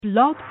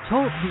Blog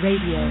Talk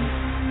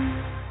Radio.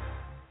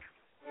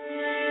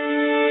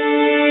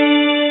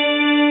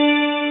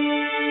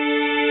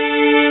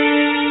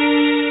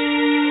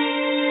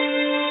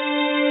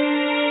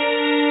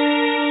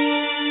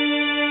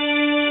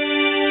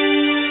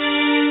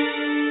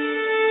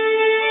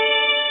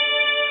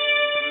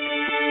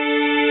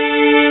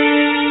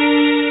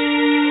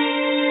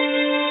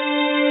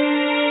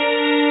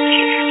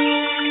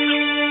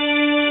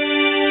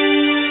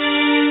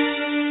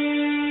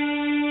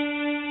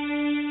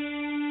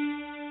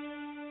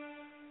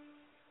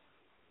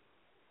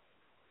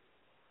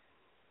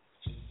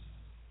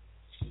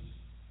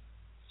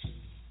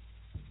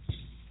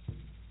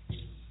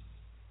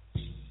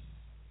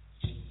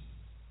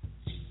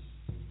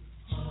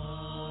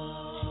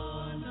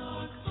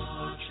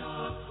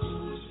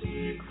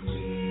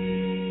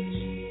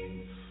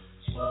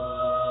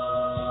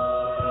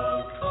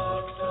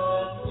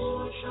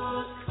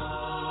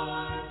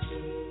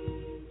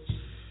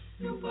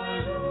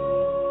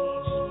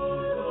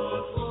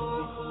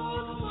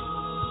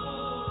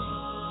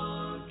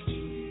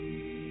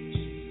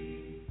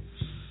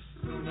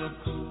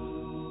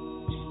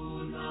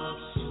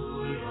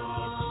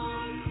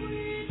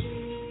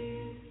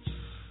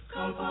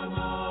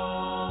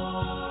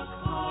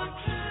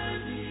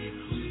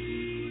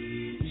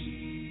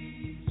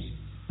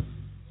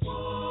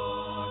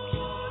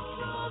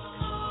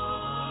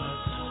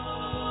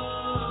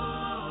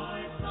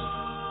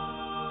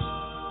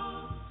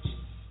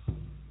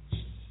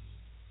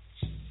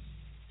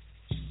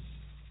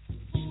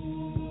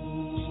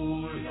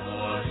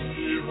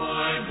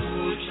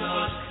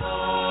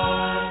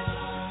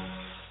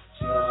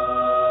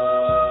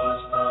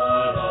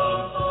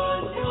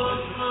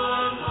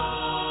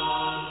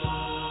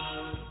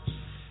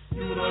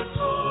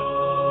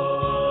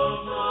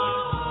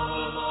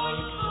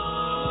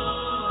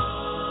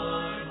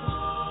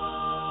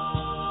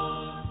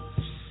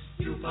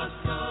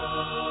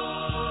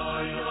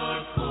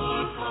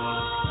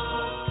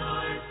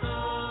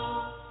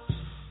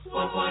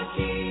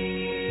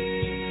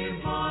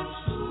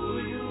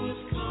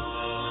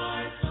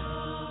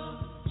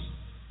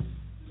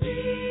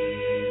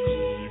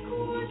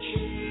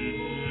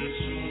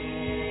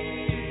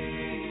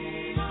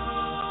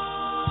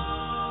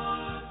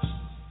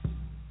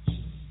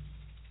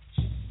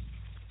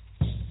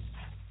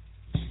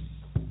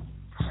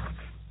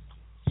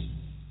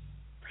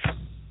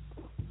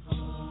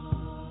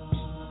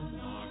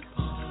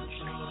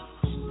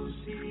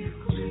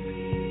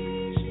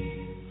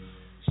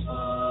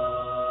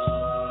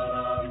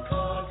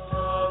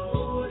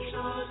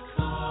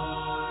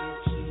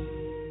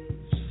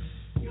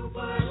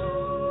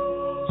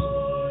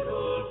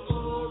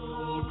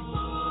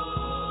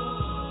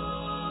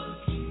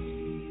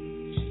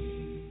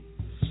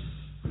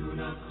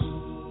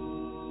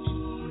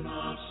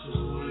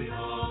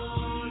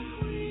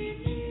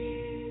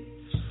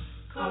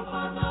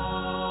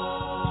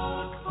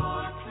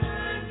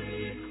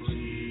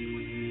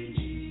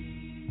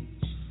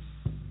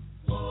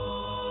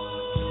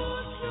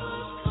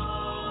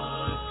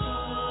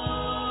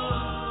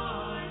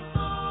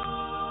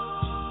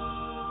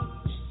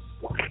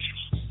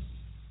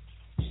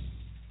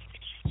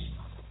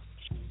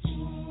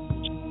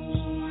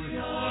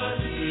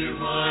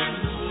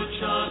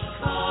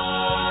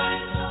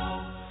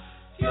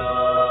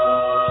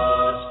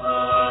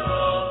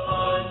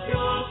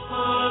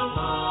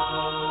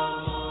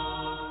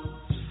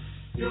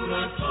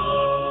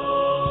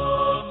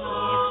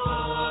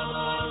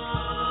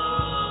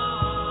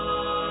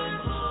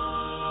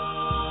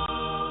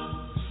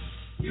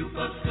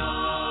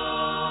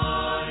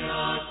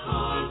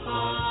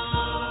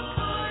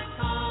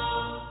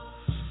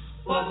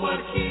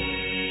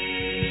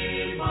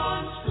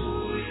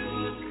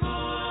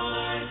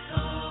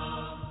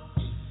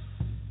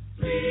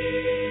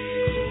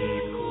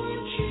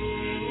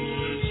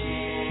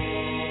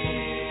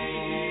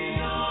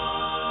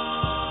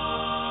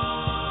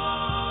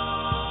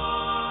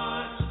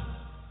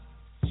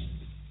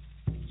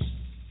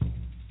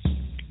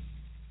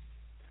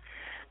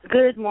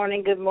 Good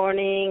morning, good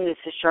morning. This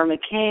is Charmaine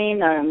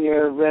Kane. I'm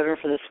your Reverend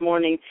for this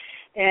morning.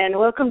 And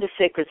welcome to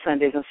Sacred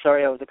Sundays. I'm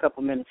sorry I was a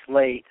couple minutes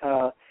late.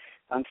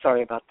 I'm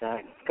sorry about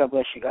that. God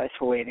bless you guys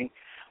for waiting.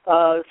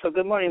 So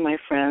good morning, my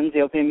friends.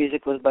 The opening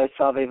music was by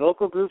Salve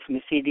Vocal Group from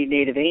the CD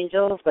Native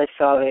Angels by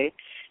Salve.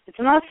 It's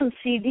an awesome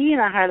CD,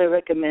 and I highly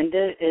recommend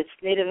it. It's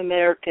Native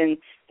American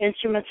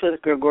instruments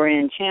with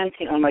Gregorian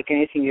chanting, unlike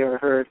anything you ever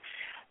heard.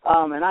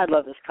 And I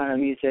love this kind of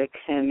music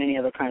and many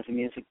other kinds of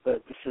music,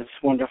 but this is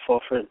wonderful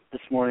for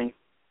this morning.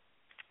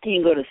 You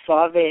can go to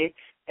Savae,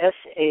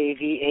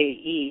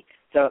 SAVAE.org,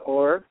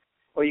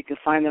 or you can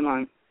find them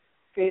on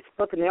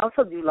Facebook. And they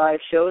also do live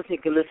shows. You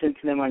can listen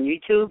to them on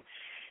YouTube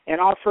and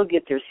also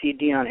get their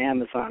CD on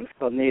Amazon. It's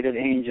called Native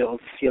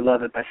Angels, If You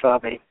Love It, by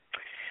Savae.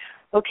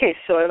 Okay,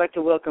 so I'd like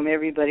to welcome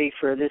everybody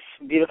for this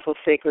beautiful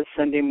Sacred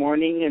Sunday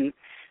morning, and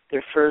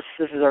this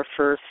is our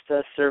first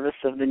service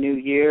of the new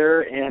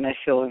year, and I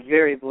feel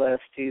very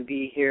blessed to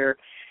be here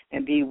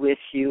and be with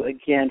you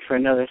again for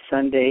another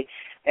Sunday.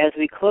 as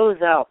we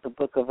close out the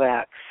book of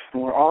Acts,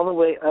 and we're all the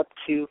way up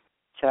to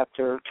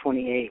chapter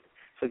 28.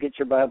 So get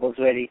your Bibles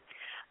ready.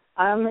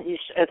 I'm,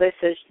 as I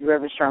said,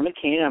 Reverend Charlotte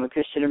McCain. I'm a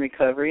Christian in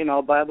recovery, and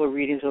all Bible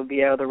readings will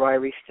be out of the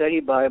Ryrie Study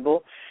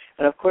Bible.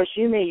 And, of course,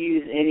 you may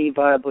use any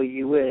Bible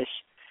you wish.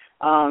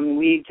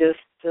 We just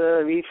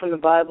read from the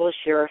Bible,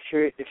 share our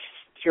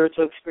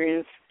spiritual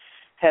experience,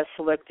 have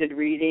selected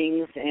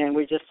readings, and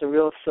we're just the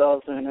real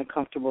selves in a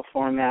comfortable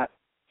format.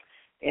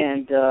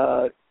 And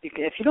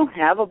if you don't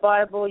have a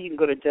Bible, you can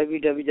go to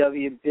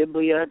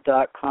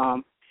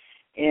www.biblia.com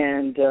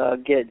and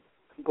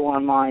go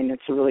online.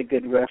 It's a really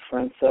good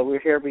reference.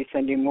 We're here every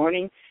Sunday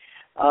morning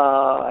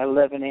at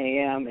 11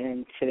 a.m.,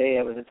 and today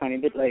I was a tiny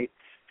bit late.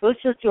 So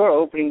let's just do our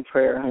opening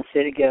prayer and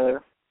say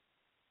together,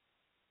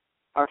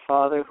 Our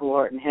Father who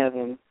art in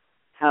heaven,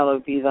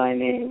 hallowed be thy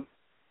name.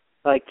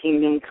 Thy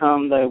kingdom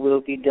come, thy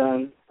will be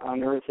done,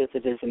 on earth as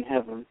it is in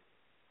heaven.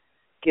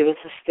 Give us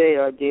this day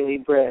our daily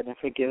bread, and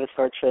forgive us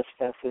our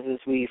trespasses as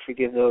we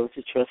forgive those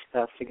who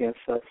trespass against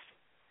us.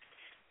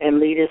 And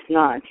lead us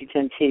not into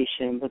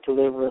temptation, but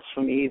deliver us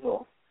from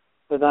evil.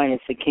 For thine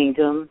is the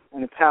kingdom,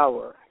 and the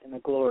power, and the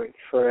glory,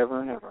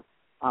 forever and ever.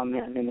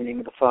 Amen. In the name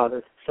of the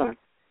Father, the Son,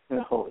 and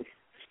the Holy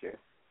Spirit.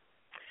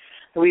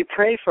 And we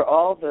pray for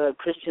all the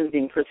Christians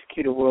being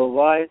persecuted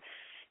worldwide,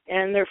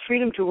 and their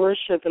freedom to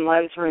worship and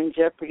lives are in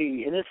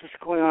jeopardy. And this is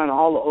going on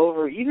all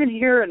over. Even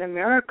here in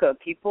America,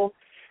 people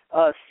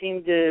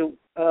seem to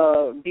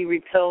be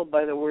repelled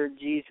by the word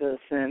Jesus.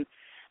 And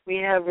we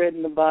have read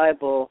in the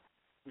Bible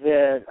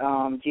that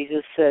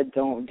Jesus said,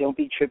 don't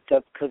be tripped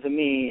up because of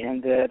me,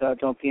 and that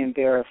don't be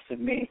embarrassed of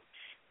me.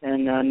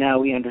 And now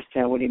we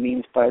understand what he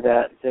means by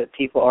that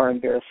people are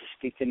embarrassed to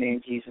speak the name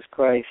of Jesus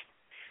Christ.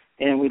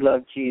 And we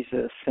love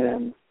Jesus,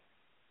 and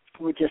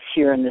we're just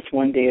here in this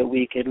one day a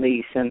week at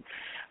least. And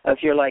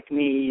if you're like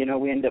me,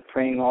 we end up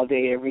praying all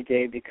day, every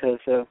day because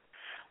of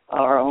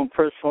our own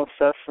personal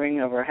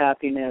suffering, of our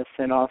happiness,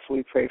 and also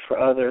we pray for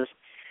others.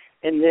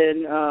 And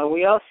then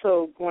we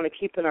also want to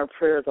keep in our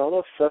prayers all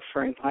those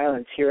suffering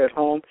violence here at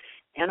home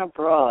and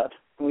abroad.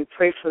 And we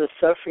pray for the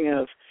suffering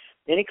of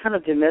any kind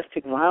of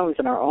domestic violence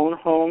in our own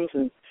homes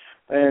and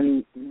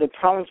the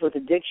problems with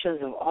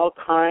addictions of all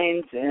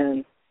kinds.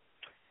 And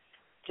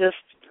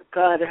just,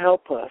 God,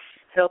 help us.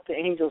 Help the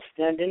angels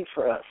stand in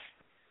for us.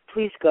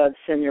 Please, God,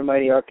 send your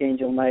mighty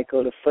archangel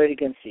Michael to fight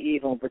against the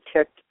evil and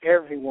protect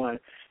everyone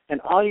and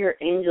all your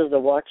angels that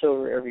watch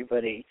over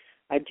everybody.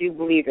 I do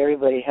believe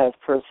everybody has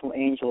personal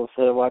angels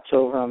that watch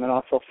over them, and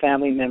also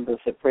family members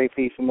that pray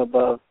for you from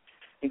above,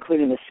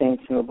 including the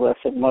saints and the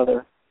Blessed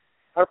Mother.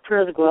 Our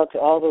prayers go out to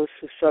all those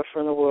who suffer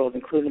in the world,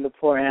 including the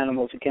poor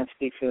animals who can't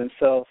speak for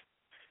themselves.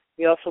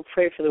 We also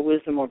pray for the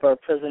wisdom of our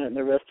president and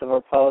the rest of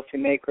our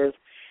policymakers.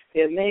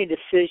 They have many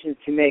decisions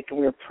to make, and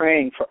we're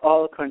praying for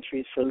all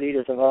countries, for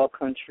leaders of all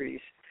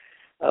countries.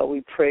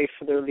 We pray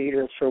for their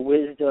leaders for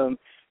wisdom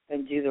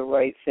and do the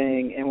right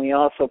thing. And we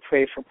also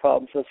pray for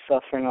problems of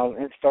suffering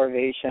and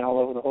starvation all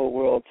over the whole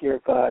world. Dear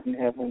God in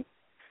heaven,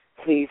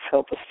 please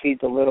help us feed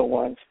the little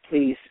ones.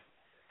 Please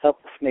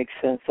help us make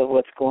sense of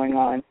what's going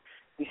on.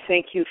 We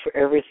thank you for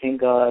everything,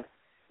 God.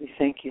 We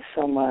thank you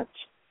so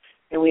much.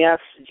 And we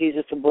ask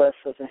Jesus to bless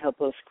us and help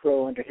us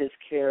grow under his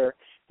care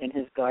and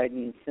his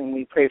guidance. And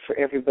we pray for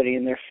everybody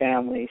and their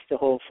families to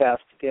hold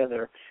fast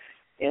together.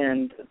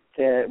 And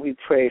that we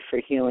pray for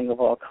healing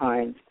of all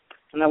kinds.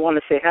 And I want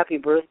to say happy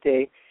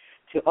birthday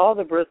to all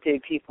the birthday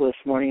people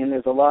this morning, and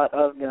there's a lot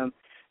of them.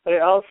 But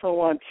I also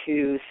want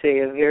to say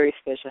a very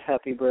special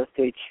happy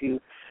birthday to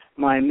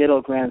my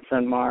middle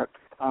grandson, Mark.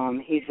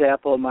 He's the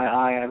apple of my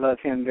eye. I love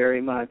him very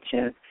much.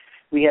 And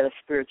we had a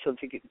spiritual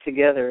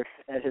together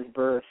at his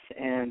birth.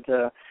 And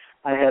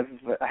I have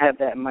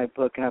that in my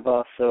book, and I've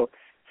also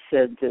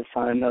said this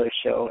on another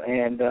show.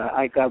 And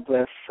God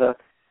bless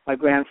my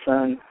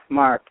grandson,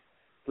 Mark.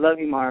 Love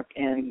you, Mark,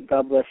 and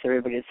God bless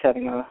everybody that's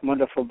having a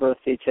wonderful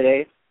birthday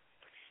today.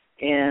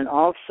 And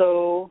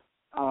also,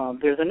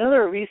 there's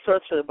another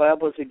resource for the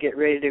Bible as we get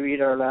ready to read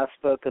our last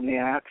book in the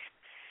Acts,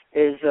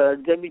 is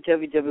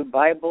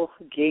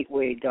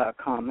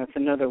www.biblegateway.com. That's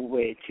another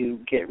way to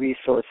get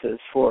resources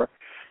for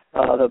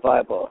the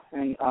Bible.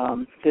 And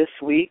this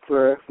week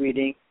we're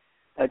reading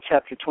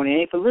chapter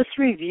 28, but let's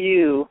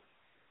review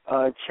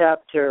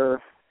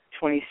chapter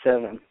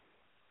 27.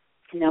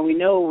 Now, we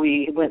know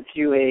we went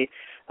through a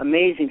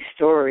amazing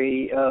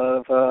story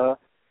of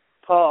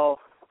Paul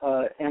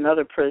and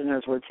other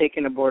prisoners were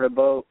taken aboard a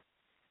boat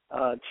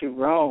to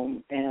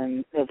Rome,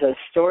 and as a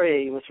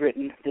story was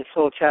written, this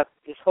whole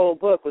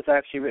book was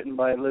actually written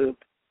by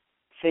Luke,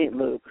 St.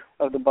 Luke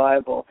of the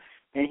Bible,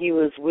 and he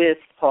was with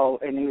Paul,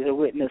 and he was a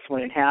witness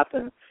when it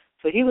happened.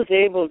 So he was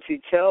able to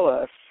tell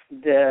us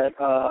that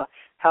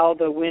how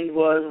the wind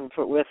was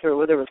with her,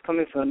 whether it was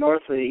coming from the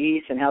north or the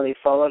east, and how they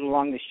followed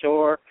along the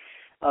shore.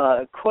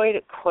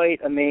 Quite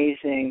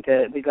amazing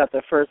that we got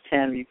the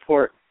first-hand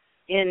report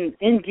in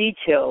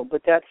detail,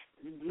 but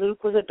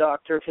Luke was a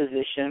doctor,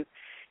 physician,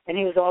 and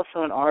he was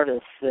also an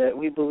artist.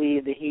 We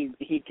believe that he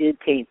did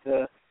paint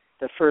the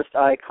first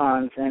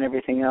icons and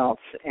everything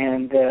else,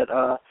 and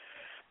that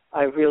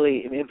I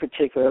really, in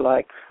particular,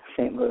 like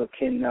St. Luke,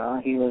 and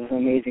he was an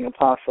amazing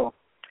apostle.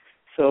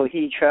 So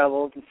he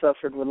traveled and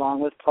suffered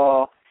along with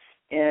Paul.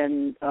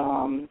 And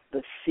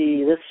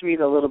let's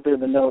read a little bit of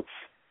the notes.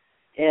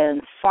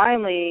 And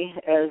finally,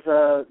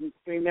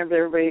 remember,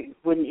 everybody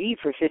wouldn't eat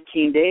for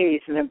 15 days,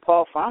 and then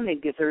Paul finally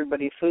gives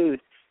everybody food,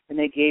 and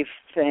they gave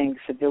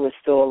thanks that they were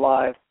still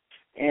alive.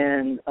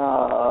 And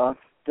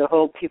the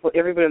whole people,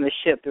 everybody on the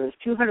ship, there was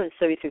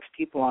 276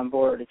 people on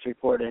board, it's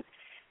reported,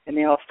 and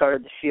they all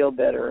started to feel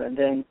better. And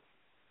then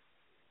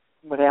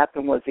what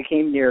happened was they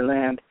came near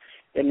land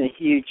in a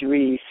huge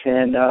reef,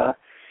 and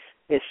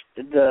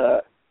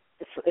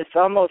it's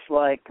almost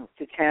like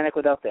Titanic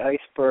without the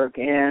iceberg,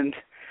 and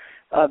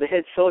the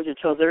head soldier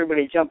tells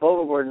everybody to jump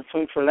overboard and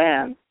swim for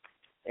land.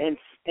 And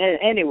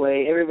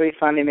anyway, everybody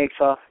finally makes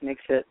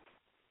it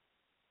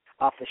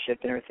off the ship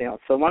and everything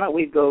else. So why don't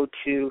we go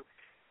to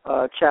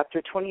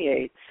chapter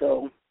 28.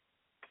 So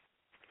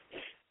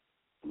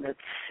let's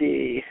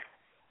see.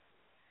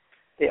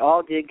 They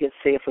all did get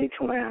safely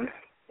to land,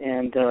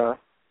 and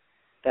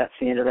that's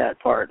the end of that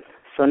part.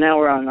 So now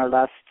we're on our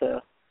last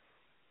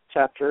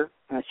chapter,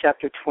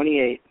 chapter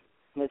 28.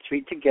 Let's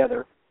read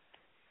together.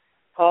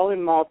 Paul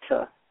in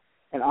Malta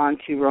and on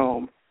to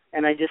Rome.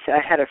 And I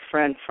had a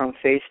friend from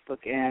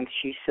Facebook, and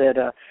she said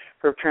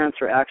her parents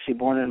were actually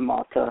born in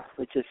Malta,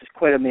 which is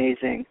quite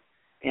amazing.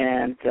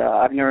 And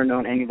I've never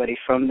known anybody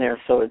from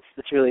there, so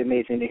it's really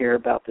amazing to hear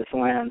about this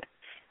land.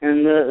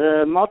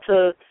 And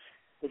Malta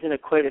is in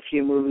quite a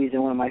few movies,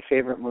 and one of my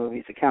favorite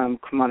movies, The Count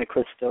of Monte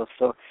Cristo.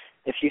 So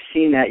if you've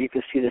seen that, you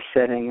can see the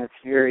setting. It's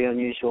a very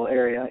unusual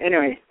area.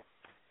 Anyway,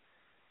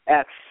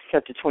 Acts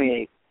chapter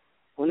 28.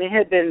 When they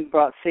had been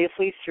brought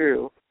safely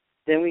through,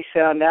 then we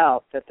found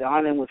out that the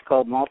island was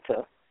called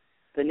Malta.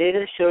 The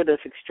natives showed us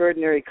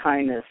extraordinary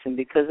kindness, and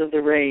because of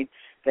the rain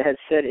that had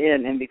set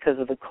in and because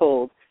of the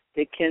cold,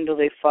 they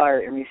kindled a fire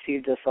and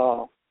received us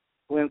all.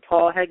 When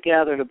Paul had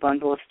gathered a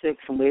bundle of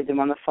sticks and laid them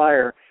on the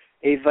fire,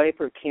 a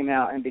viper came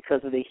out, and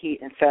because of the heat,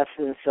 and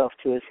fastened itself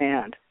to his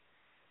hand.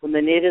 When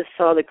the natives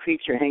saw the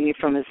creature hanging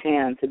from his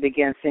hand, they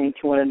began saying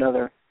to one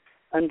another,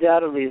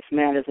 "Undoubtedly this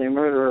man is a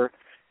murderer,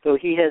 though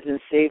he has been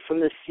saved from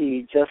the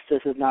sea,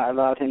 justice has not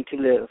allowed him to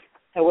live."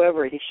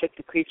 However, he shook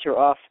the creature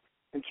off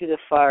into the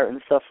fire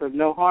and suffered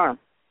no harm.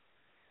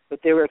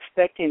 But they were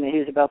expecting that he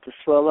was about to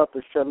swell up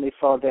and suddenly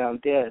fall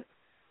down dead.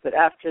 But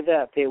after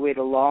that, they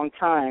waited a long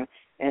time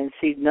and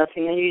see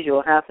nothing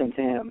unusual happen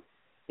to him.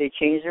 They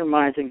changed their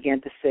minds and began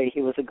to say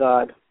he was a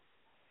god.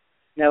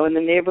 Now in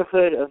the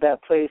neighborhood of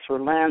that place were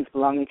lands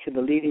belonging to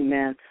the leading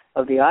man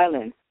of the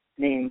island,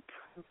 named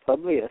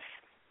Publius,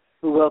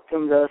 who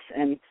welcomed us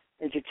and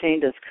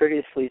entertained us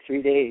courteously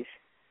 3 days.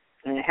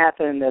 And it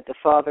happened that the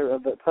father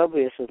of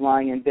Publius was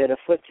lying in bed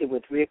afflicted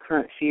with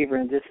recurrent fever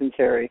and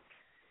dysentery.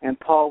 And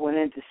Paul went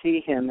in to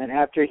see him, and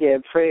after he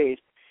had prayed,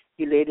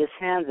 he laid his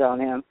hands on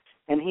him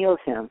and healed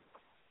him.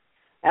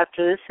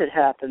 After this had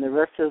happened, the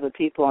rest of the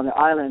people on the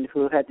island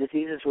who had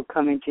diseases were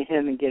coming to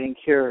him and getting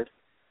cured.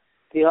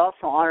 They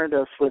also honored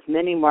us with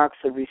many marks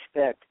of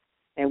respect,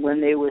 and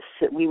when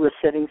we were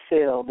setting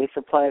sail, they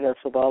supplied us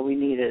with all we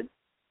needed.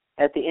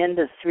 At the end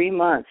of 3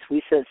 months,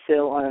 we set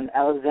sail on an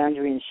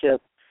Alexandrian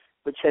ship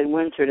which had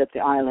wintered at the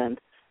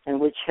island, and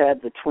which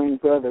had the twin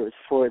brothers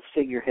for its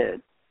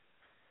figurehead.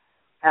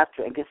 I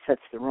guess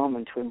that's the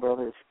Roman twin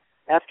brothers.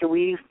 After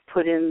we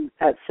put in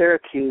at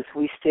Syracuse,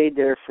 we stayed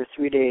there for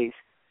 3 days.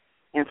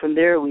 And from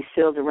there, we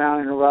sailed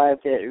around and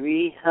arrived at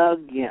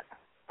Rhegium,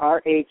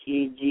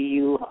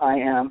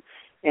 Rhegium,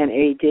 and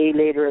a day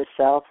later a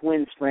south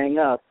wind sprang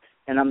up,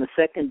 and on the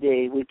second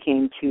day, we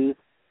came to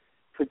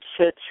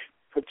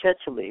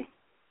Puteoli.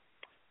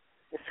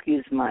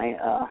 Excuse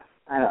my...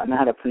 I don't know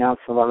how to pronounce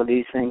a lot of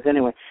these things.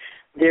 Anyway,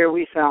 there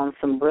we found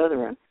some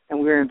brethren, and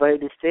we were invited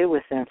to stay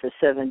with them for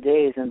 7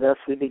 days, and thus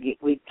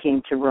we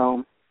came to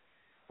Rome.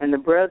 And the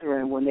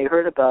brethren, when they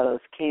heard about us,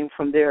 came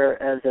from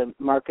there as a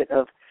market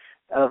of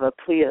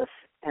Appius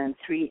and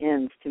 3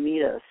 inns to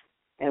meet us.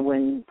 And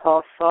when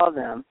Paul saw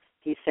them,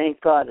 he thanked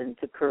God and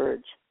took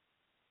courage.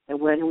 And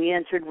when we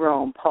entered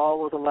Rome, Paul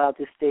was allowed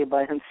to stay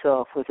by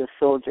himself with a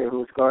soldier who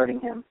was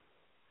guarding him.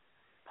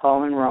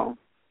 Paul in Rome.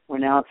 We're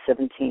now at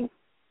 17.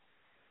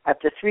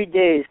 After 3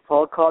 days,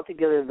 Paul called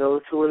together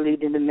those who were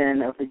leading the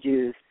men of the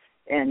Jews,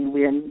 and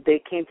when they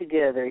came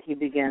together, he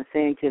began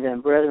saying to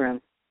them,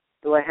 "Brethren,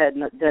 though I had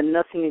done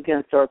nothing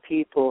against our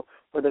people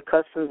or the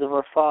customs of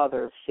our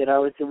fathers, yet I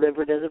was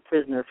delivered as a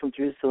prisoner from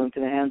Jerusalem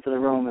to the hands of the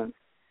Romans.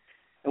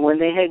 And when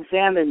they had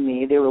examined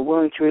me, they were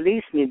willing to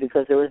release me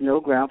because there was no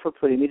ground for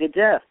putting me to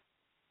death.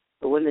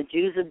 But when the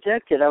Jews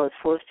objected, I was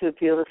forced to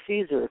appeal to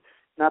Caesar,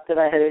 not that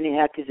I had any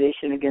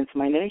accusation against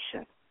my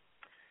nation.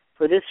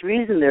 For this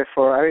reason,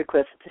 therefore, I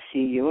requested to see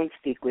you and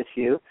speak with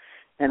you,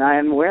 and I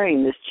am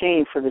wearing this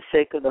chain for the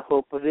sake of the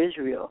hope of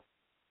Israel."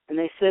 And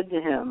they said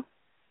to him,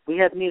 "We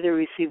have neither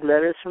received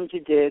letters from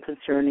Judea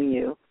concerning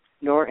you,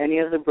 nor any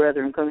of the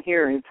brethren come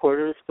here and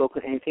reported or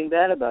spoken anything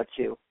bad about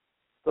you.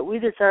 But we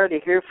desire to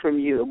hear from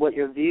you what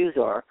your views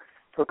are,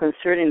 for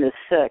concerning this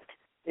sect,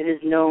 it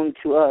is known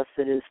to us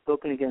that it is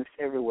spoken against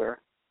everywhere."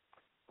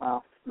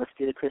 Wow, must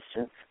be the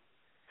Christians.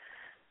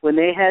 When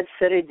they had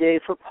set a day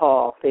for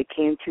Paul, they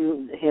came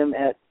to him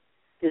at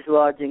his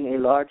lodging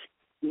in large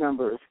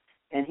numbers,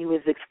 and he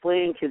was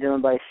explaining to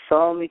them by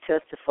solemnly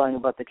testifying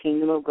about the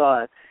kingdom of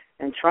God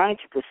and trying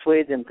to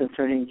persuade them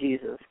concerning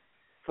Jesus,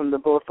 from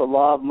both the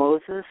law of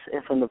Moses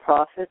and from the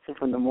prophets and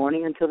from the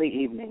morning until the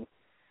evening.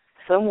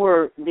 Some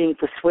were being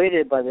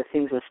persuaded by the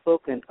things were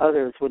spoken,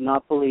 others would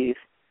not believe.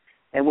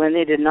 And when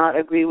they did not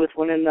agree with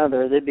one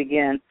another, they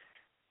began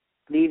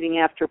leaving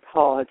after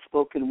Paul had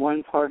spoken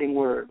one parting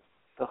word.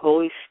 The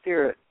Holy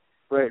Spirit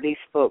rightly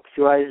spoke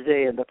through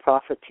Isaiah the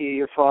prophet to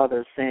your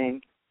fathers,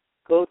 saying,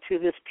 Go to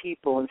this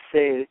people and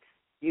say,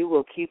 You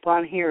will keep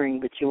on hearing,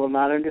 but you will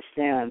not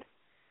understand,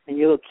 and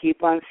you will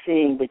keep on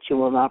seeing, but you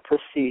will not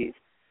perceive.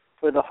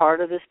 For the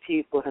heart of this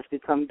people has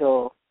become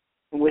dull,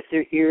 and with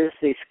their ears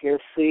they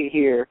scarcely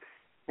hear,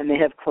 and they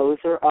have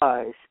closed their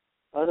eyes.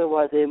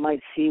 Otherwise they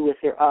might see with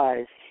their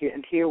eyes,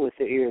 and hear with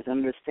their ears, and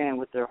understand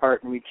with their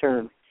heart and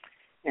return,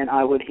 and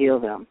I would heal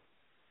them.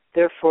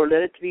 Therefore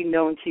let it be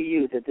known to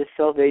you that this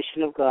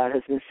salvation of God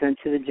has been sent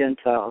to the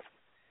Gentiles.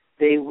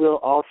 They will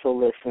also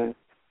listen.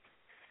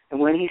 And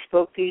when he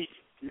spoke these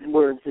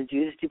words, the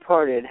Jews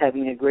departed,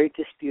 having a great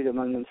dispute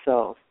among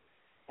themselves.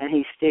 And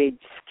he stayed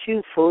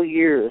 2 full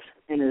years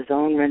in his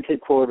own rented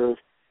quarters,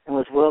 and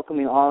was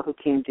welcoming all who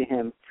came to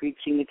him,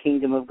 preaching the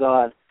kingdom of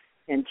God,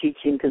 and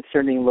teaching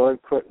concerning Lord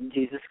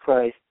Jesus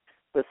Christ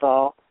with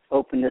all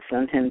openness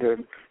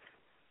unhindered.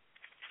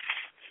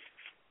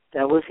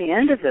 That was the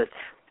end of it.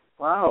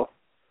 Wow.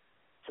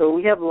 So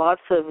we have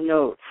lots of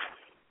notes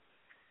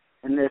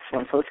in this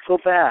one. So let's go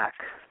back.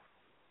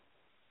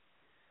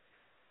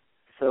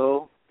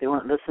 So they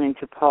weren't listening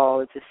to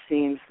Paul. It just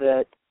seems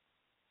that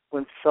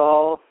when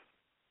Paul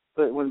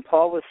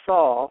was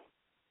Saul,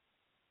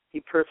 he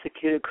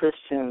persecuted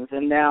Christians,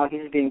 and now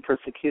he's being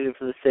persecuted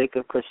for the sake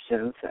of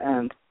Christians.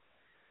 And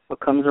what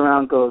comes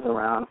around goes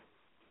around.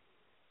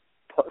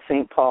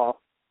 St. Paul,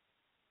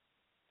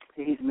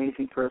 he's an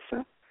amazing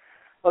person.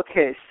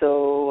 Okay,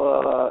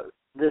 so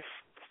let's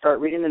start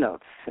reading the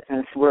notes.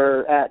 And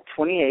we're at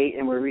 28,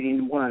 and we're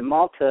reading 1.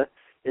 Malta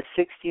is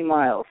 60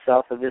 miles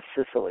south of this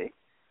Sicily.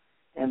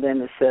 And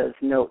then it says,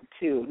 note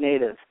 2,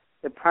 natives.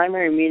 The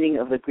primary meaning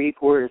of the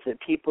Greek word is that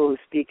people who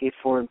speak a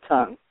foreign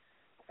tongue,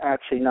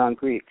 actually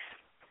non-Greeks.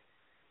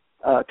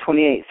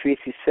 28, 3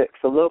 through 6.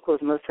 The locals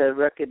must have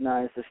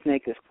recognized the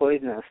snake as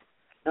poisonous.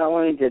 Not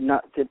only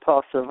did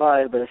Paul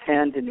survive, but his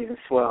hand didn't even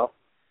swell.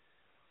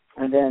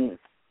 And then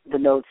the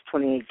notes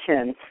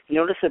 28:10.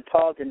 Notice that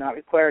Paul did not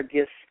require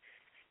gifts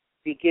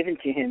be given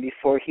to him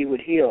before he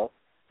would heal.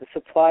 The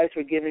supplies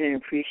were given in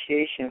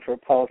appreciation for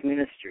Paul's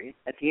ministry.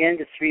 At the end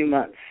of 3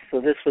 months,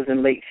 so this was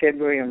in late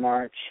February or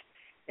March,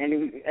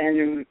 and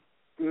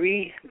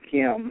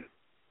Rhegium,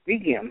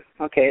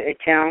 a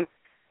town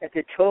at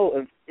the toe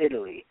of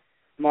Italy,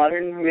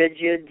 modern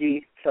Reggio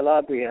di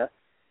Calabria,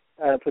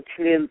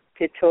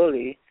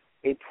 Puteoli,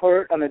 a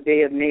port on the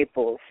Bay of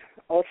Naples,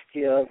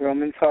 Ostia,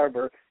 Roman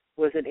harbor,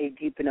 wasn't a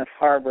deep enough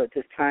harbor at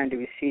this time to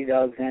receive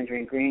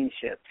Alexandrian grain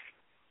ships.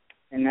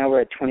 And now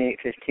we're at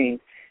 28:15.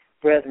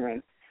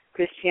 Brethren,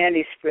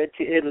 Christianity spread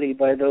to Italy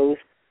by those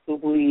who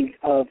believed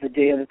of the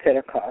day of the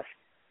Pentecost.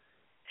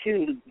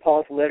 2,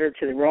 Paul's letter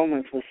to the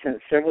Romans was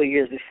sent several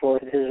years before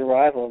his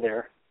arrival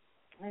there.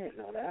 I didn't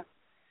know that.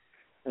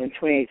 And in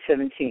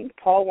 28:17,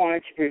 Paul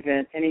wanted to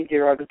prevent any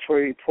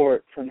derogatory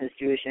report from his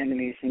Jewish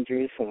enemies in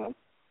Jerusalem.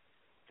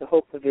 The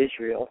hope of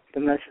Israel,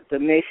 the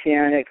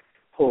Messianic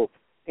hope,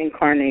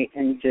 incarnate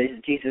in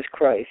Jesus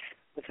Christ,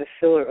 the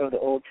fulfiller of the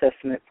Old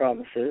Testament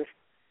promises.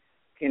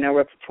 Okay, now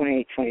we're up to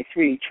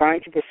 28:23. Trying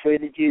to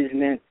persuade the Jews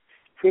meant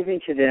proving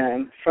to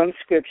them from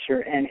Scripture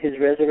and his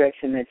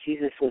resurrection that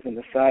Jesus was the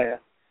Messiah.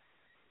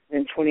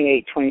 Then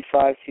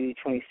 28:25 to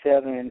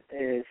 27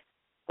 is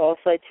Paul's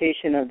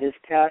citation of this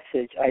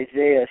passage,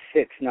 Isaiah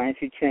 6:9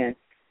 through 10,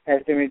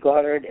 has been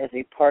regarded as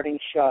a parting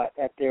shot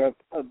at their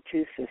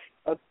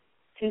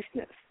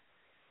obtuseness.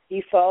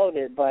 He followed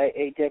it by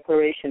a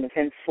declaration of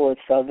henceforth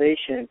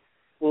salvation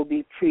will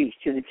be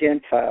preached to the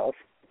Gentiles,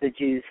 the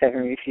Jews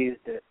having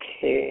refused it.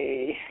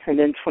 Okay, and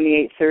then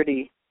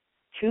 28:30,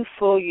 2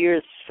 full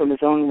years from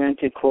his own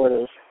rented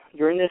quarters.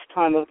 During this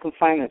time of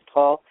confinement,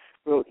 Paul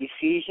wrote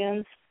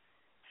Ephesians,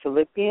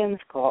 Philippians,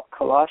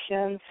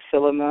 Colossians,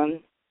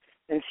 Philemon,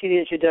 and see the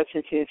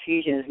introduction to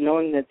Ephesians,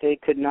 knowing that they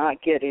could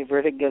not get a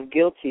verdict of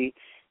guilty.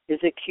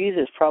 His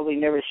accusers probably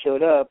never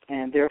showed up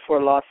and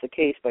therefore lost the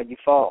case by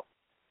default.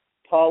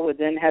 Paul would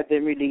then have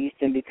been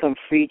released and become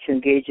free to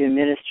engage in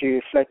ministry,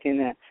 reflecting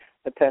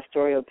the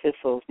pastoral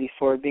epistles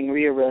before being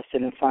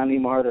rearrested and finally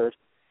martyred.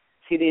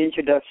 See the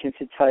introduction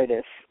to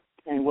Titus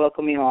and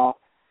welcoming all.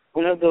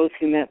 One of those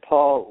who met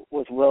Paul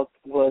was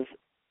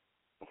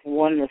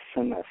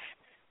Onesimus,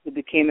 who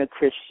became a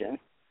Christian.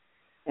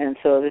 And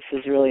so this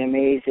is really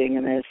amazing,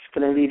 and it's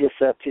going to lead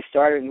us up to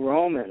starting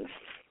Romans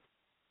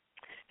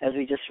as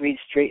we just read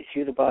straight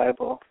through the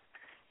Bible.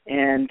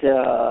 And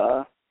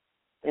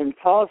in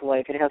Paul's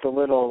life, it has a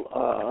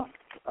little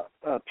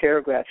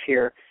paragraph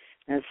here,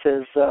 and it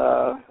says,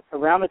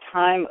 around the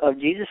time of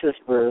Jesus'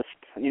 birth,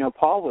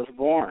 Paul was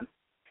born.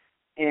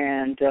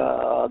 And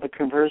the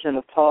conversion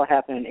of Paul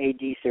happened in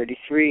AD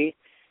 33.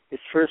 His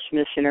first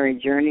missionary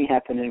journey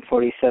happened in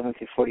 47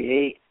 through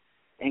 48.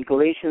 And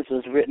Galatians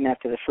was written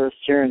after the first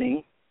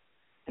journey,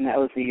 and that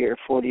was the year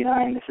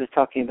 49. This is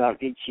talking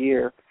about each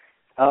year.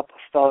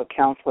 Apostolic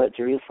Council at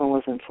Jerusalem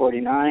was in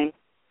 49.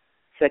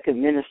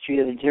 Second ministry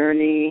of the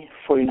journey,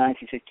 49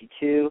 through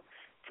 52.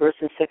 First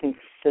and Second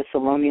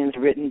Thessalonians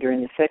written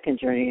during the second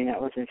journey, and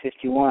that was in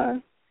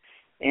 51.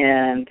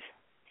 And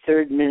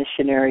third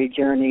missionary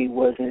journey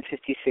was in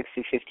 56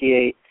 through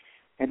 58.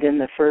 And then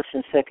the First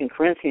and Second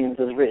Corinthians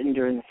was written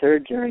during the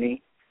third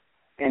journey.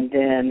 And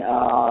then,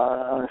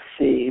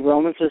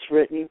 Romans was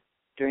written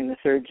during the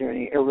third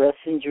journey. Arrest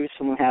in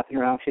Jerusalem happened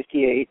around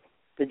 58.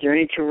 The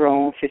journey to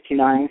Rome,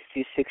 59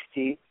 through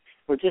 60.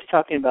 We're just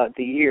talking about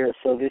the year,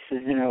 so this is,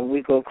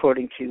 we go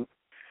according to,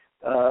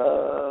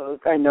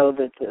 I know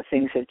that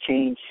things have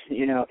changed,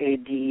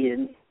 AD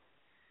and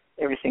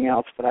everything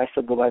else, but I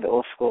still go by the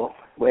old school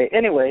way.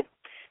 Anyway,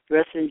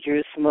 rest in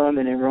Jerusalem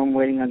and in Rome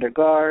waiting under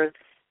guard.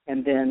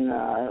 And then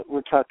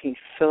we're talking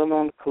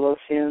Philemon,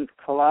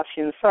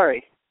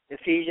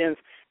 Ephesians,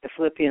 the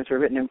Philippians were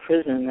written in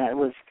prison. That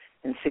was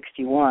in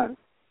 61.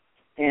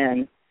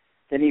 And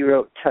then he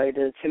wrote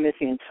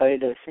Timothy and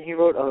Titus. And he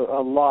wrote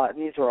a lot.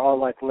 These were all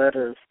like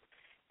letters.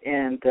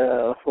 And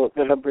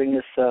that'll bring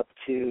us up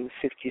to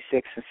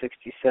 66 and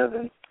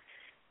 67.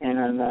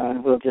 And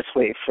then we'll just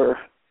wait for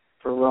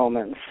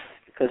Romans,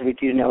 because we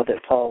do know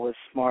that Paul was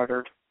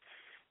martyred.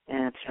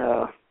 And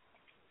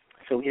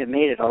so we have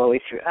made it all the way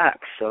through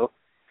Acts. So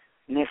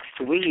next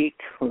week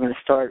we're going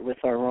to start with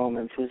our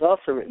Romans, who's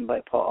also written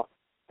by Paul.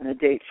 And the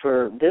date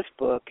for this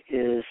book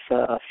is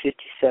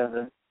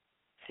 57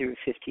 through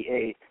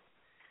 58.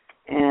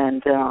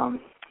 And now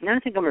I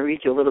think I'm going to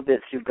read you a little bit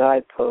through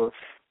guideposts.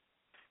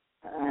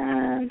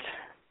 And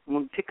I'm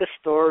going to pick a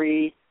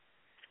story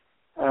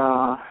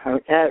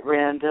at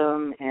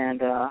random.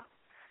 And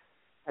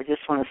I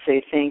just want to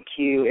say thank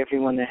you,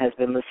 everyone that has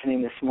been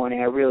listening this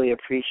morning. I really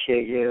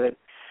appreciate you.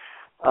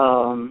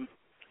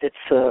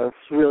 It's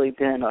really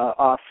been an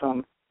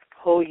awesome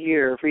whole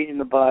year of reading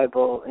the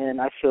Bible,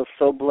 and I feel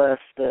so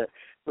blessed that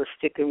we're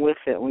sticking with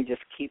it, and we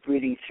just keep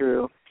reading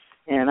through.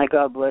 And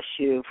God bless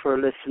you for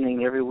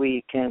listening every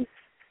week and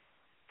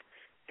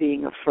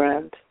being a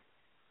friend.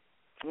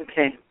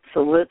 Okay,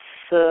 so let's,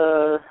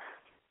 I'm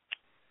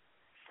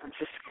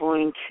just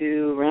going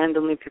to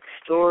randomly pick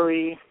a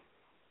story.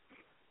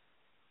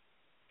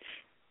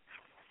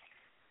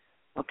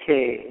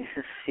 Okay,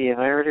 let's see, have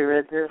I already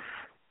read this?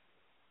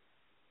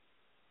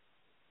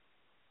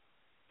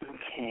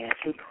 Okay, I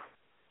think.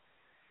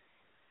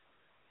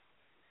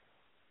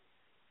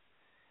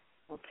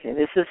 Okay,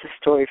 this is a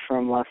story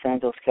from Los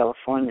Angeles,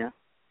 California.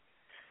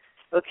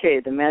 Okay,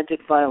 The Magic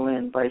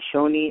Violin by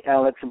Shoni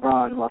Alex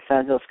Braun, Los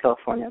Angeles,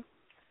 California.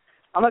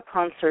 I'm a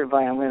concert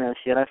violinist,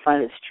 yet I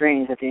find it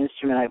strange that the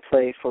instrument I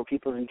play for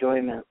people's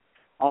enjoyment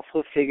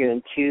also figured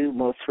in two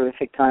most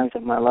horrific times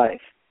of my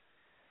life.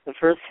 The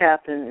first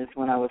happened is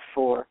when I was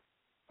 4.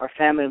 Our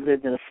family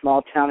lived in a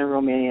small town in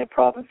Romania,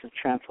 province of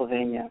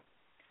Transylvania.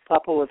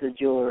 Papa was a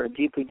jeweler, a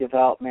deeply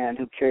devout man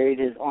who carried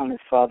on his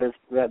father's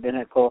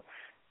rabbinical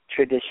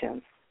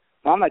traditions.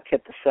 Mama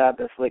kept the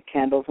Sabbath, lit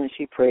candles when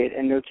she prayed,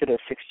 and nurtured her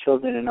 6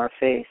 children in our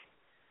faith.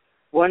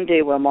 One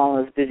day while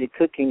Mama was busy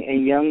cooking, a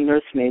young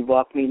nursemaid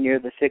walked me near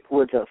the thick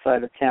woods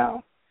outside of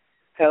town.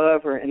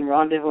 However, in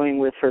rendezvousing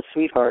with her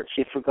sweetheart,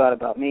 she forgot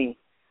about me.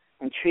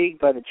 Intrigued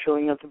by the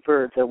trilling of the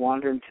birds, I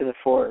wandered into the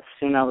forest.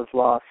 Soon I was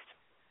lost.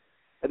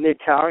 Amid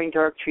towering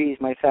dark trees,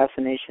 my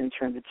fascination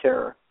turned to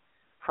terror.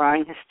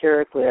 Crying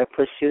hysterically, I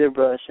pushed through the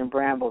brush and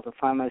bramble to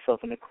find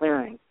myself in a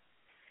clearing.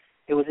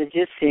 It was a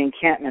gypsy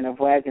encampment of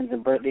wagons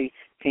and brightly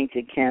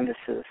painted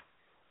canvases.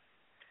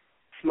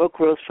 Smoke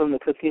rose from the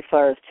cooking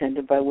fires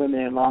tended by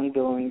women in long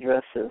billowing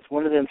dresses.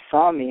 One of them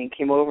saw me and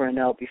came over and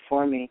knelt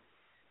before me.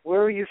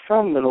 "Where are you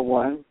from, little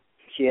one?"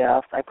 she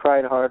asked. I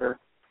cried harder.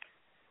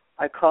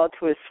 I called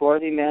to a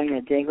swarthy man in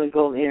a dangling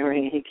gold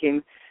earring. He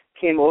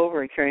came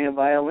over and carrying a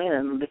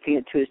violin, lifting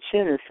it to his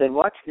chin, and said,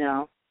 "Watch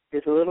now.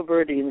 There's a little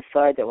birdie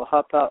inside that will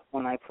hop out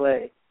when I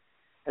play."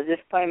 As if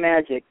by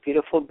magic,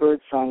 beautiful bird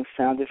songs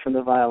sounded from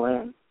the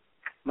violin.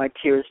 My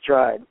tears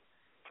dried.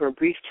 For a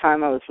brief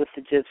time I was with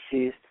the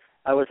gypsies.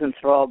 I was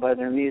enthralled by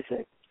their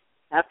music.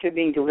 After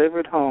being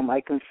delivered home,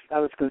 I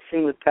was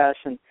consumed with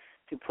passion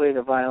to play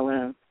the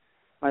violin.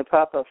 My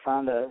papa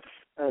found a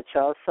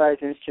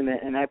child-sized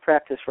instrument, and I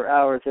practiced for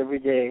hours every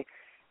day.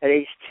 At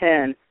age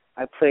 10,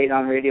 I played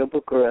on Radio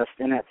Bucharest,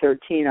 and at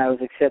 13, I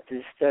was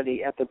accepted to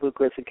study at the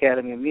Bucharest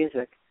Academy of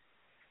Music.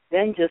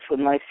 Then, just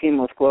when life seemed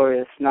most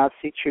glorious,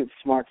 Nazi troops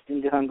marched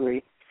into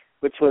Hungary,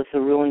 which was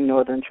the ruling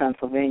northern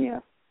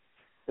Transylvania.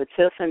 The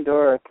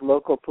Tessendorf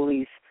local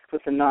police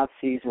with the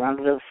Nazis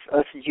rounded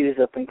us Jews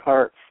up in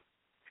carts.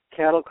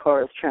 Cattle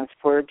cars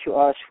transported to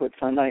Auschwitz,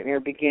 our nightmare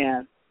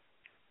began.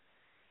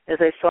 As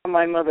I saw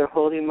my mother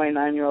holding my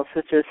 9-year-old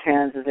sister's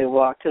hands as they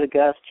walked to the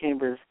gas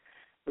chambers,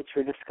 which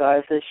were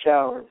disguised as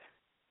showers.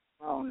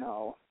 Oh,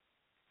 no.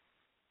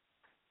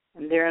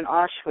 And there in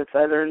Auschwitz,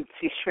 I learned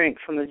to shrink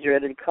from the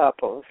dreaded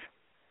kapos.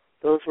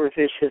 Those were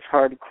vicious,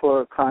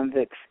 hardcore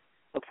convicts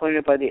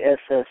appointed by the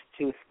SS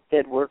to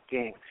head work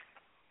gangs.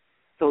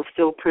 Though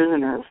still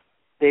prisoners,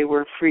 they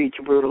were free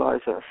to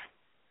brutalize us.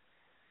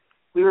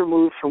 We were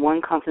moved from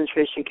one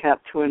concentration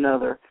camp to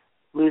another,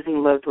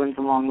 losing loved ones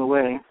along the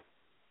way.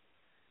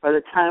 By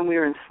the time we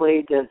were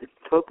enslaved at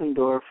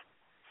Tokendorf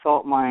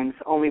salt mines,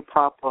 only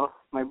Papa,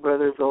 my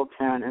brother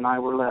Zoltan, and I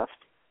were left.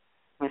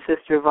 My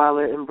sister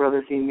Violet and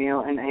brothers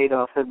Emil and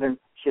Adolf had been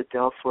shipped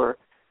elsewhere,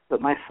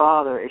 but my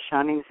father, a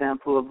shining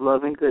example of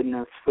love and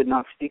goodness, would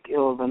not speak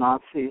ill of the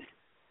Nazis,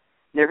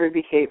 never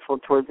be hateful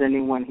towards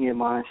anyone, he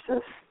admonished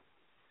us.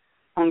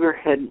 Hunger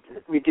had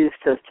reduced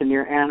us to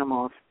mere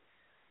animals.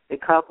 A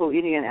couple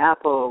eating an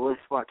apple was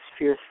watched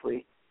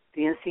fiercely.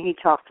 The instant he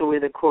talked away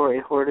the core,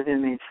 a horde of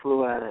inmates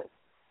flew at it.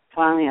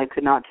 Finally, I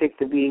could not take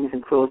the beatings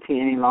and cruelty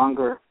any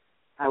longer.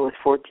 I was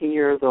 14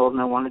 years old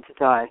and I wanted to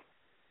die.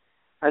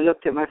 I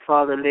looked at my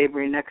father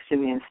laboring next to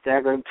me and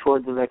staggered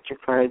toward the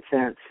electrified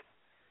fence.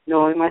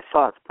 Knowing my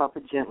thoughts, Papa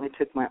gently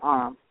took my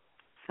arm.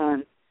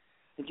 Son,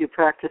 did you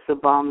practice the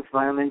Baum's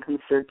violin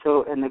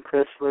concerto and the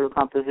Chrysler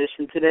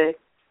composition today?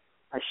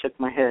 I shook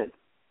my head.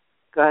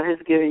 God has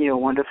given you a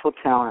wonderful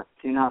talent.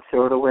 Do not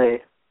throw it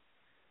away.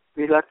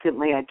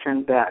 Reluctantly, I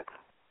turned back.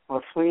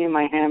 While swinging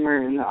my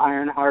hammer in the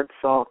iron-hard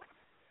salt,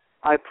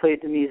 I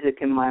played the music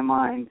in my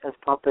mind, as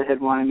Papa had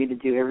wanted me to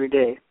do every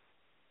day.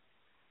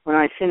 When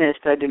I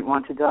finished, I didn't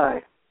want to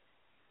die.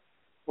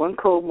 One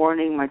cold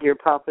morning, my dear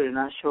Papa did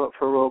not show up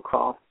for roll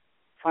call.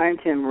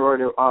 Find him, roared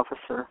the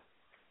officer.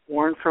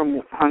 Worn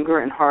from hunger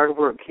and hard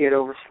work, he had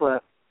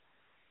overslept.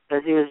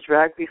 As he was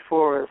dragged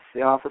before us,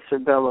 the officer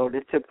bellowed,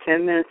 "It took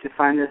 10 minutes to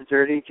find this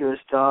dirty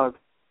Jewish dog."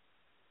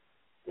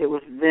 It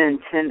was then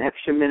 10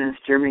 extra minutes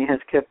Germany has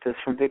kept us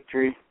from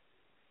victory.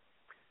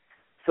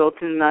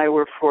 Sultan and I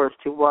were forced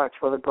to watch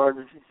while the guards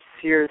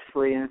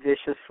fiercely and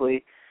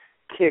viciously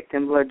kicked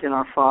and bludgeoned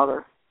our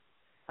father.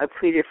 I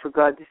pleaded for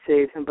God to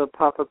save him, but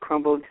Papa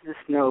crumbled to the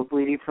snow,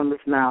 bleeding from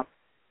his mouth.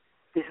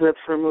 His lips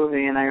were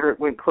moving, and I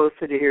went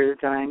closer to hear his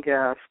dying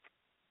gasp.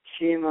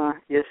 Shema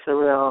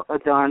Yisrael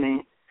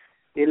Adani,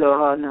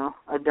 Elohanu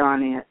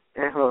Adani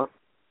Ehod.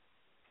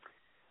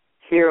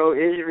 Hear, O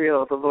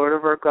Israel, the Lord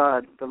of our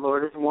God, the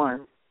Lord is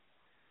one.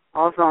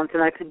 All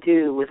Sultan I could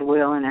do was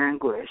wail in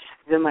anguish.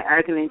 Then my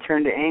agony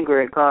turned to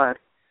anger at God.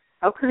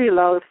 How could he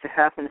allow this to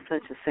happen to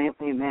such a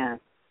saintly man?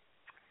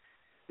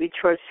 We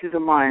trudged through the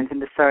mines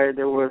and decided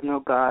there was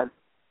no God.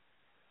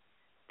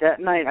 That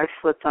night I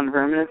slept on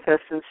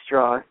vermin-infested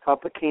straw.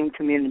 Papa came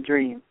to me in a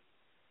dream.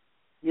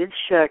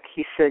 Yidshek,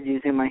 he said,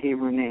 using my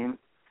Hebrew name.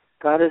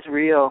 God is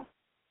real.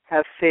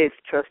 Have faith,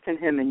 trust in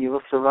him, and you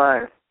will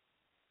survive.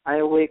 I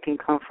awakened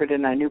comforted,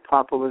 and I knew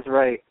Papa was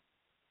right.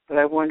 But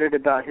I wondered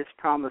about his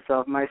promise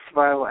of my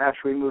survival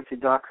after we moved to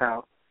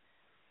Dachau.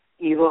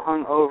 Evil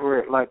hung over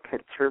it like a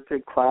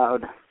turpid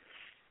cloud.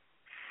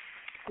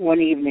 One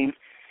evening,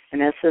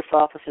 an SS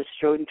officer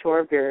strode into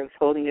our barracks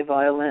holding a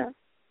violin.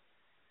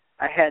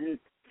 I hadn't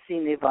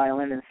seen a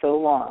violin in so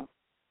long.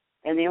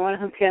 Anyone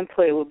who can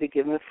play will be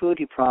given food,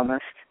 he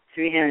promised.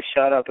 3 hands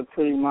shot up,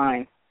 including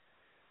mine.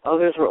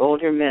 Others were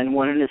older men,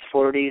 one in his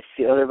 40s,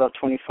 the other about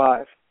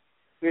 25.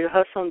 We were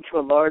hustled into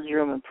a large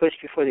room and pushed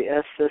before the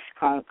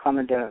SS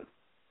commandant.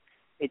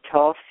 A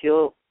tall,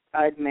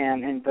 steel-eyed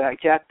man in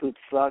black jackboots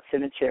slouched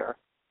in a chair.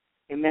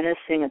 A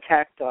menacing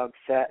attack dog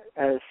sat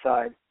at his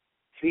side.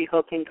 3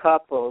 hulking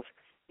capos,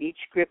 each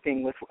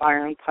gripping with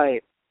iron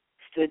pipe,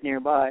 stood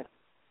nearby.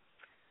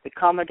 The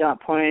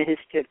commandant pointed his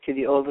stick to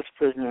the oldest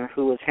prisoner,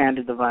 who was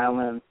handed the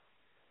violin.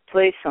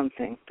 Play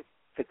something,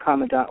 the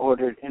commandant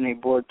ordered in a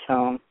bored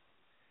tone.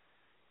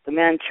 The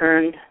man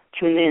tuned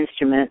the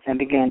instrument and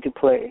began to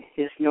play.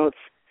 His notes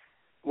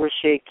were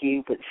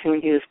shaky, but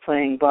soon he was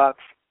playing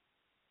Bach's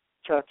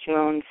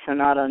Chachon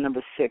Sonata No.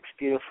 6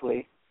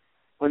 beautifully.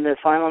 When the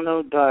final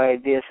note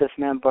died, the SS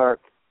man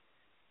barked,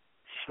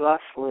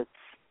 "Schlosslitz,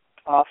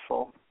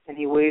 awful," and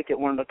he waved at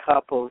one of the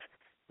capos,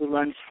 who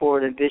lunged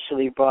forward and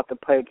visually brought the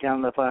pipe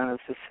down the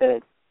violinist's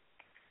head.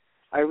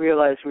 I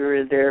realized we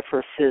were there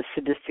for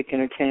sadistic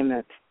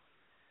entertainment.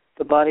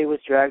 The body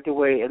was dragged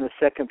away, and the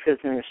second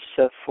prisoner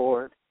shoved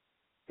forward.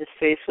 His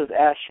face was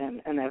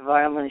ashen, and the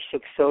violin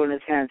shook so in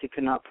his hands he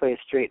could not play a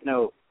straight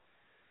note.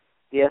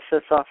 The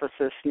SS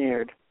officer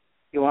sneered,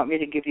 "You want me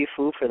to give you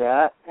food for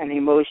that?" And he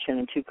motioned,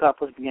 and 2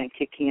 capos began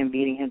kicking and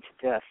beating him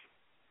to death.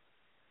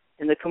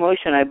 In the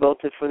commotion, I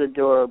bolted for the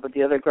door, but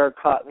the other guard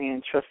caught me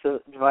and thrust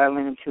the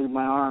violin into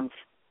my arms.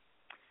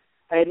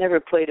 I had never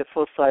played a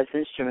full-size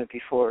instrument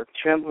before.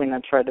 Trembling,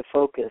 I tried to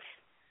focus.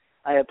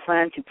 I had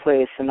planned to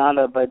play a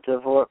sonata by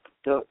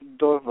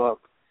Dvorak,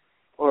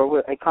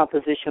 or a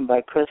composition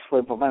by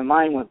Chrysler, but my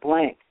mind went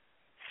blank.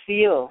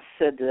 "Feel,"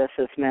 said the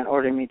SS man,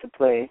 ordering me to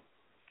play.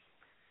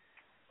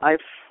 I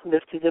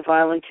lifted the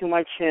violin to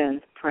my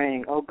chin,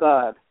 praying, "Oh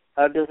God,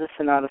 how does the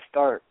sonata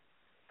start?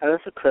 How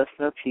does the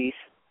Chrysler piece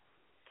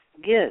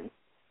begin?"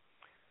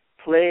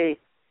 Play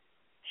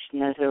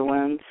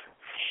Schnezerwend,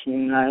 I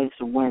don't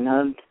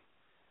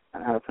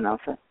know how to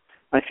pronounce it.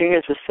 My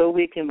fingers were so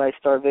weakened by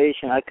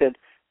starvation I could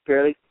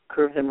barely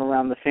curve them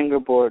around the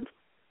fingerboard,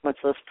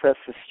 much less press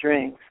the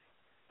strings.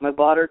 My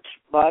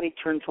body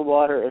turned to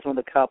water as one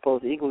of the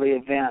couples eagerly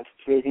advanced,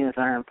 raising his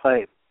iron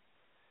pipe.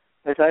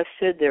 As I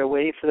stood there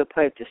waiting for the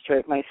pipe to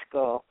strike my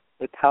skull,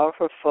 a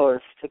powerful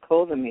force took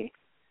hold of me.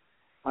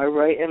 My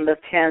right and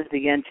left hands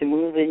began to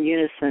move in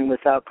unison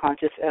without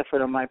conscious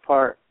effort on my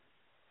part.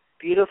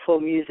 Beautiful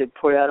music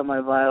poured out of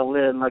my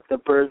violin like the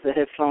birds that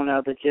had flown out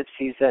of the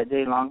gypsies that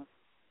day long.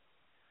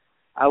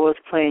 I was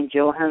playing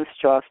Johann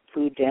Strauss'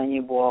 Blue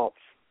Danube Waltz.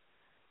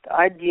 The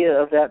idea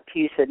of that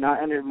piece had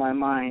not entered my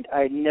mind.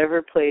 I had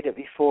never played it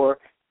before,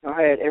 nor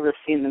had I ever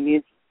seen the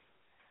music.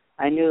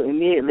 I knew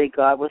immediately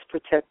God was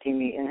protecting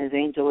me and his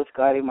angel was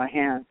guiding my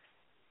hands.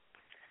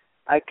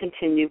 I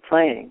continued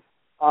playing.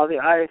 All the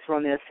eyes were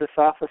on the SS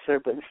officer,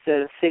 but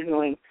instead of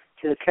signaling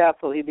to the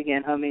capital, he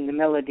began humming the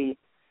melody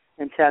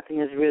and tapping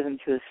his rhythm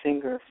to his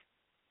fingers.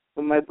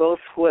 When my bow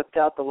swept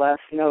out the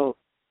last note,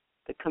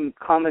 the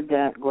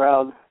commandant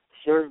growled,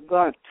 "Sure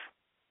gunt,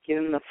 give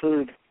him the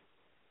food."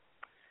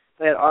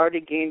 I had already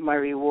gained my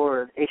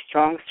reward, a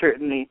strong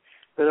certainty,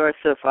 whether I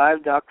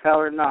survived Dachau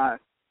or not,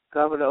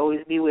 God would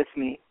always be with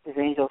me, his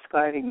angels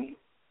guiding me.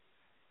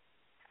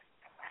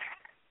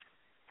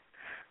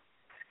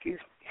 Excuse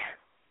me.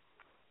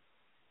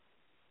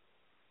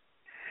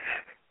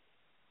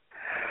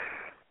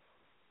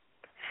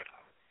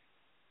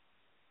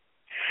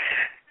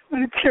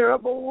 What a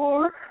terrible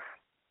war.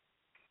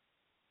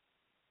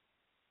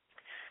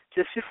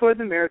 Just before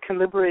the American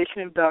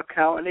liberation of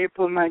Dachau in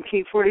April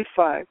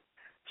 1945,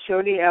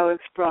 Shodi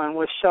Alex Braun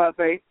was shot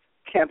by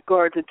camp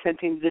guards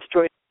attempting to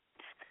destroy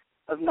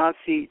of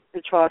Nazi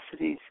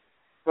atrocities.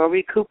 While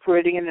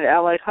recuperating in an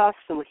Allied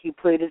hospital, he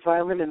played his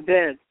violin in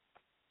bed.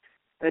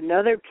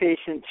 Another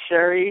patient,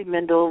 Sherry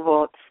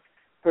Mendel-Volz,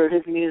 heard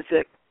his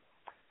music.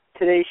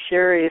 Today,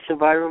 Sherry, a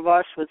survivor of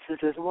Auschwitz, is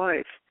his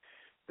wife,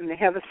 and they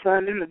have a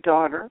son and a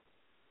daughter.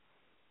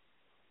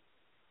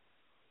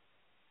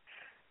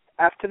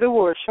 After the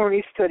war,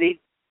 Shoni studied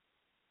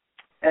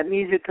at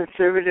music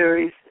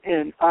conservatories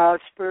in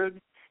Augsburg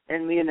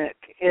and Munich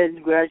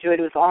and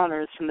graduated with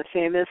honors from the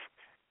famous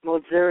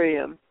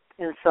Mozarteum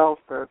in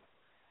Salzburg.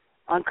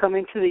 On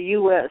coming to the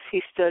U.S.,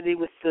 he studied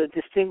with the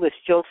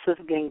distinguished Joseph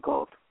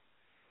Gingold.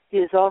 He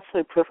is also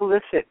a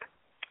prolific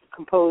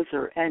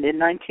composer, and in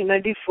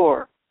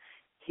 1994,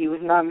 he was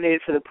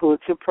nominated for the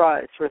Pulitzer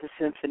Prize for the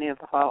Symphony of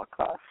the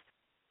Holocaust.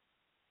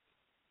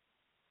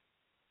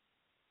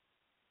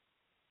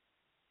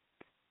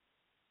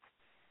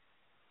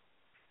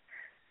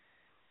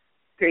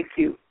 Thank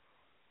you.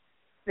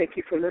 Thank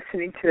you for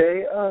listening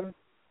today.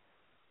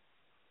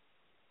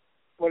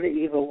 What an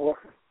evil war.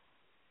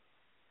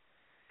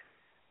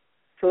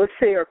 So let's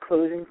say our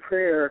closing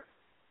prayer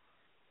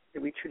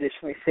that we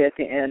traditionally say at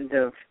the end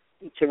of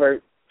each of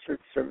our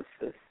church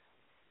services.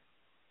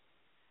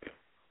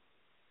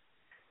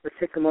 Let's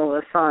take a moment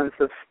of silence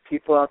of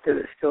people out there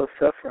that are still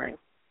suffering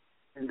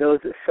and those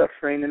that are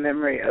suffering the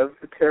memory of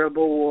the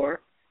terrible war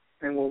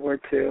in World War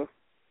II.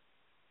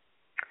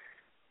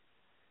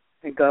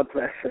 And God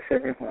bless us,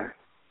 everyone.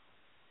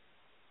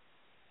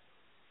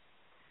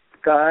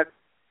 God,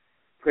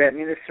 grant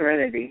me the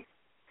serenity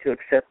to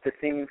accept the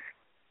things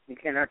we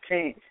cannot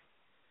change,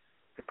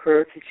 the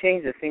courage to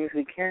change the things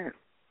we can,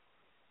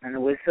 and the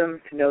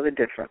wisdom to know the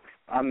difference.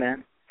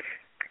 Amen.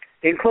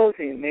 In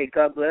closing, may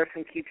God bless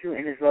and keep you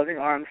in his loving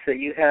arms so that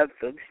you have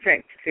the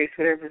strength to face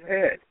whatever's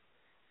ahead.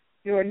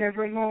 You are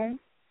never alone.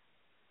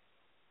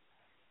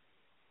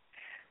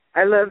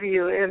 I love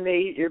you, and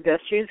may your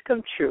best dreams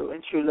come true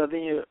and true love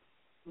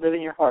live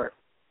in your heart.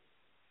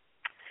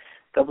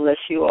 God bless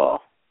you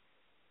all.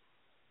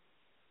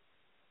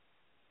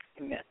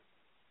 Amen.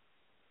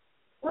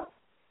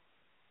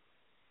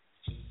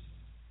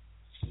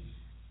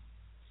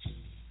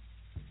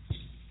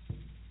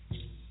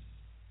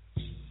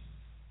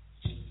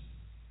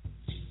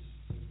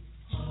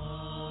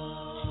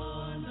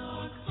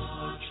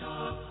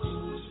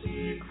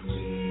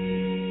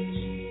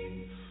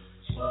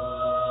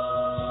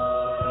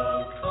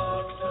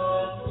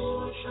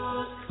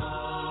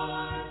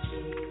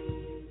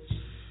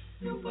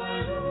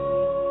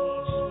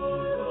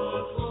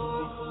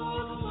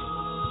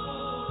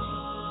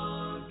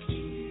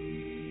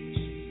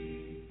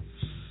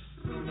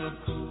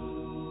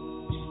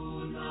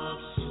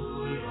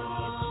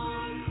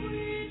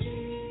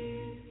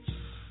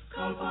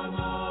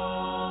 Kalpana